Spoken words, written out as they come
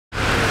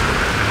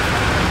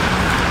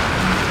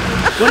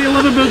What do you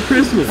love about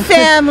Christmas?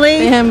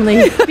 Family.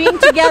 Family. Being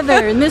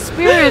together in the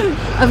spirit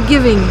of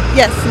giving.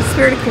 Yes, the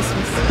spirit of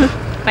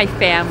Christmas. My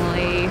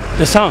family.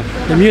 The song,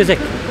 the music.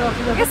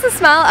 I guess the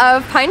smell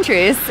of pine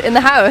trees in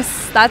the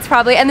house. That's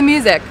probably, and the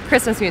music,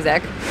 Christmas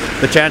music.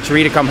 The chance for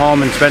me to come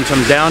home and spend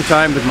some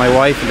downtime with my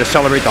wife and to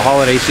celebrate the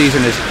holiday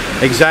season is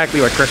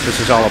exactly what Christmas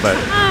is all about.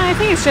 I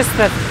think it's just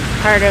the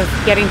part of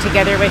getting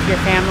together with your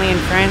family and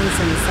friends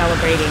and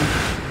celebrating.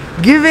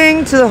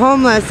 Giving to the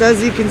homeless,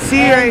 as you can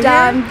see right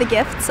here. The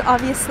gifts,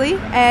 obviously,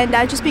 and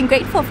just being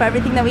grateful for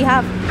everything that we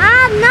have.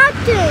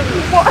 Nothing.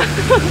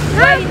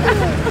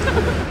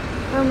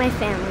 For my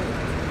family.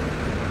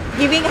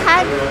 Giving a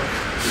hug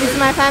with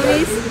my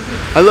families.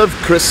 I love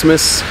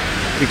Christmas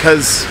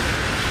because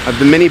of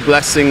the many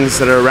blessings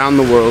that are around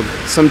the world.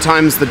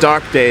 Sometimes the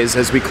dark days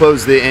as we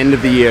close the end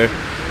of the year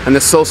and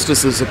the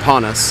solstice is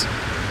upon us.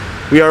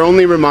 We are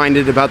only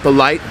reminded about the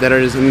light that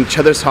is in each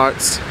other's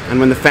hearts, and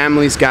when the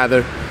families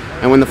gather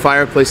and when the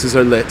fireplaces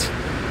are lit,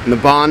 and the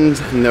bond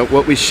and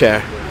what we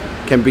share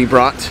can be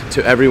brought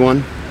to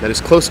everyone that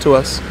is close to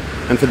us,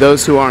 and for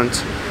those who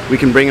aren't, we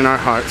can bring in our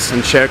hearts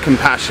and share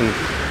compassion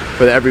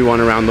with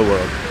everyone around the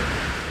world.